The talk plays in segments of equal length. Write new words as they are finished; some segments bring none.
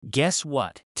Guess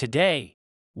what? Today,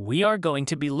 we are going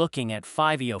to be looking at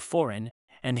Fivio Foreign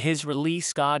and his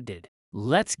release God Did.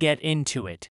 Let's get into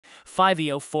it.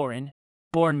 Fivio Foreign,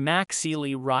 born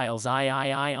Maxili Riles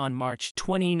III on March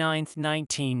 29,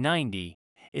 1990,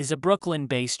 is a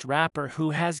Brooklyn-based rapper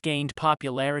who has gained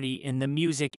popularity in the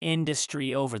music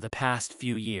industry over the past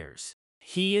few years.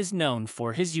 He is known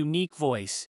for his unique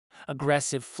voice,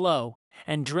 aggressive flow,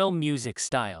 and drill music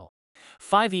style.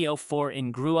 Fivio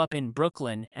Foreign grew up in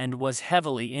Brooklyn and was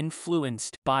heavily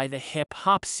influenced by the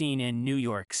hip-hop scene in New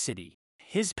York City.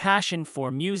 His passion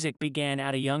for music began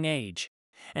at a young age,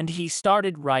 and he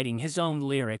started writing his own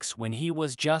lyrics when he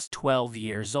was just 12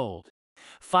 years old.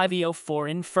 Fivio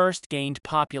Foreign first gained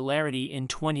popularity in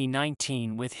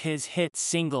 2019 with his hit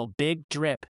single Big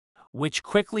Drip, which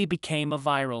quickly became a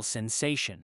viral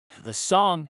sensation. The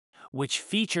song, which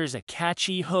features a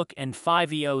catchy hook and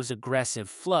Fivio's aggressive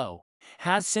flow,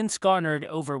 has since garnered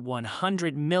over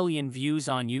 100 million views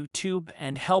on YouTube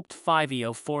and helped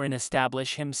Fivio Foreign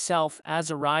establish himself as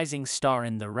a rising star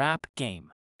in the rap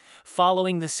game.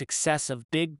 Following the success of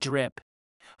Big Drip,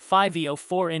 Fivio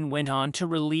Foreign went on to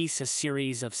release a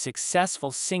series of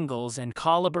successful singles and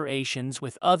collaborations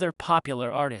with other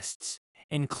popular artists,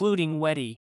 including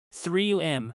Weddy,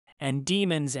 3M, and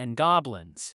Demons and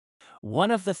Goblins.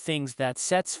 One of the things that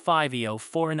sets Fivio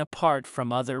Foreign apart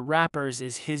from other rappers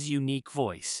is his unique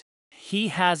voice. He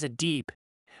has a deep,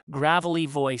 gravelly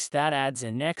voice that adds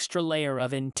an extra layer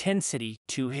of intensity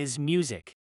to his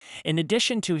music. In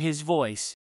addition to his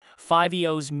voice,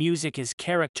 Fivio's music is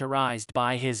characterized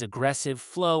by his aggressive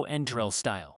flow and drill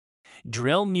style.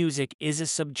 Drill music is a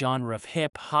subgenre of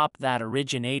hip-hop that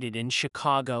originated in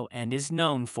Chicago and is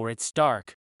known for its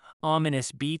dark,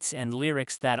 ominous beats and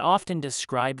lyrics that often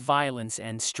describe violence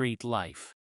and street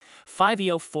life.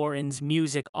 Fivio Foreign's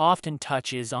music often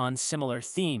touches on similar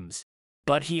themes,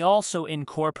 but he also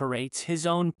incorporates his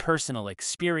own personal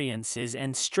experiences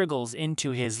and struggles into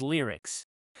his lyrics.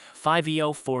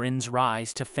 Fivio Foreign's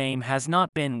rise to fame has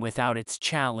not been without its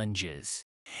challenges.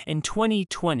 In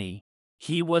 2020,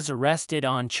 he was arrested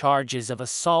on charges of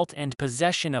assault and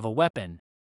possession of a weapon,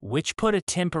 which put a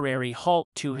temporary halt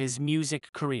to his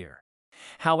music career.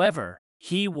 However,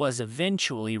 he was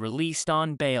eventually released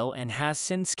on bail and has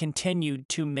since continued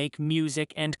to make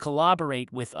music and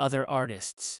collaborate with other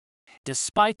artists.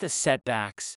 Despite the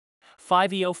setbacks,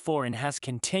 Fivio Foreign has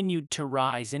continued to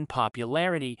rise in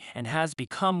popularity and has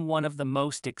become one of the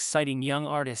most exciting young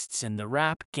artists in the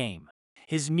rap game.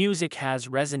 His music has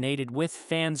resonated with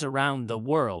fans around the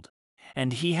world,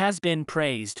 and he has been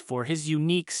praised for his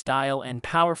unique style and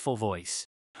powerful voice.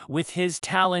 With his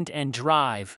talent and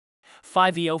drive,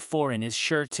 Fivio Foreign is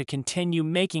sure to continue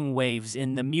making waves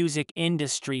in the music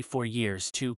industry for years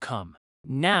to come.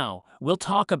 Now, we'll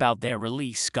talk about their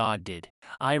release God Did.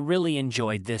 I really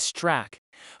enjoyed this track.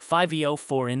 Fivio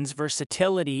Foreign's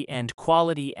versatility and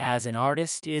quality as an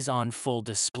artist is on full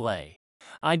display.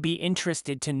 I'd be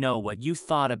interested to know what you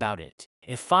thought about it.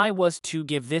 If I was to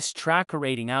give this track a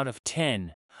rating out of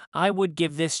 10, I would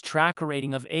give this track a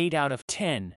rating of 8 out of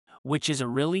 10, which is a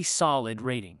really solid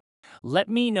rating. Let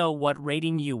me know what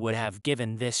rating you would have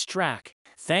given this track.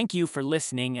 Thank you for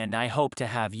listening, and I hope to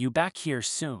have you back here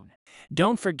soon.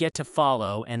 Don't forget to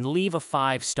follow and leave a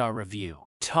 5-star review.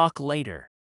 Talk later.